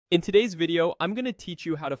In today's video, I'm going to teach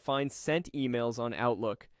you how to find sent emails on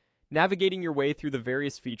Outlook. Navigating your way through the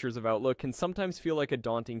various features of Outlook can sometimes feel like a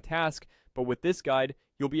daunting task, but with this guide,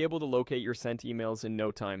 you'll be able to locate your sent emails in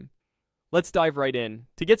no time. Let's dive right in.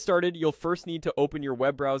 To get started, you'll first need to open your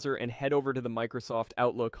web browser and head over to the Microsoft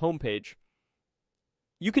Outlook homepage.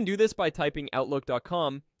 You can do this by typing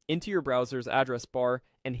outlook.com into your browser's address bar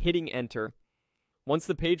and hitting enter. Once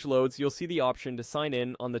the page loads, you'll see the option to sign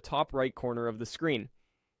in on the top right corner of the screen.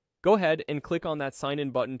 Go ahead and click on that sign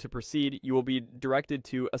in button to proceed. You will be directed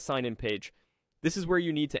to a sign in page. This is where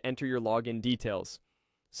you need to enter your login details.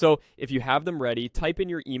 So if you have them ready, type in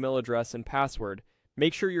your email address and password.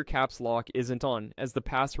 Make sure your caps lock isn't on, as the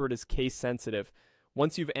password is case sensitive.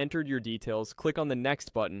 Once you've entered your details, click on the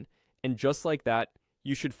next button, and just like that,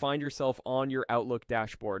 you should find yourself on your Outlook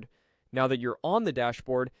dashboard. Now that you're on the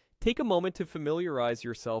dashboard, take a moment to familiarize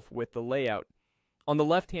yourself with the layout. On the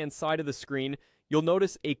left-hand side of the screen, you'll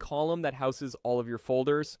notice a column that houses all of your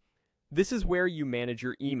folders. This is where you manage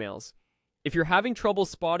your emails. If you're having trouble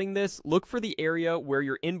spotting this, look for the area where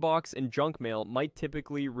your inbox and junk mail might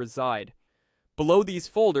typically reside. Below these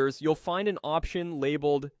folders, you'll find an option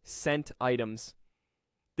labeled Sent Items.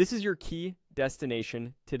 This is your key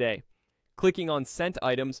destination today. Clicking on Sent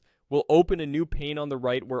Items will open a new pane on the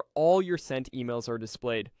right where all your sent emails are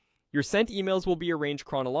displayed. Your sent emails will be arranged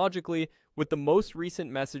chronologically, with the most recent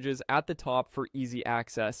messages at the top for easy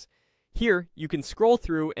access. Here, you can scroll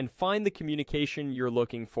through and find the communication you're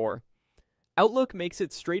looking for. Outlook makes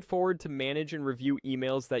it straightforward to manage and review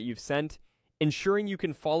emails that you've sent, ensuring you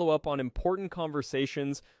can follow up on important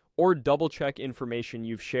conversations or double-check information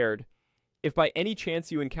you've shared. If by any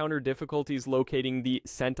chance you encounter difficulties locating the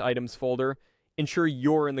Sent Items folder, ensure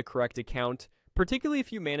you're in the correct account, particularly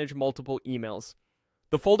if you manage multiple emails.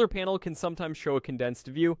 The folder panel can sometimes show a condensed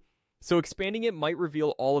view, so expanding it might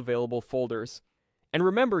reveal all available folders. And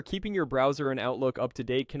remember, keeping your browser and Outlook up to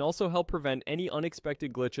date can also help prevent any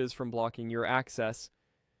unexpected glitches from blocking your access.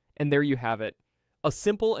 And there you have it, a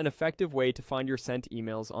simple and effective way to find your sent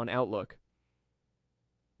emails on Outlook.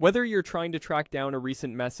 Whether you're trying to track down a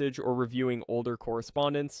recent message or reviewing older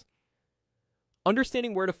correspondence,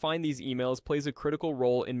 understanding where to find these emails plays a critical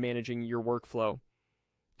role in managing your workflow.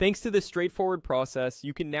 Thanks to this straightforward process,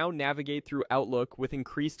 you can now navigate through Outlook with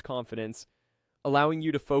increased confidence, allowing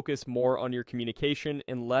you to focus more on your communication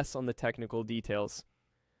and less on the technical details.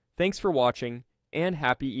 Thanks for watching, and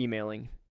happy emailing.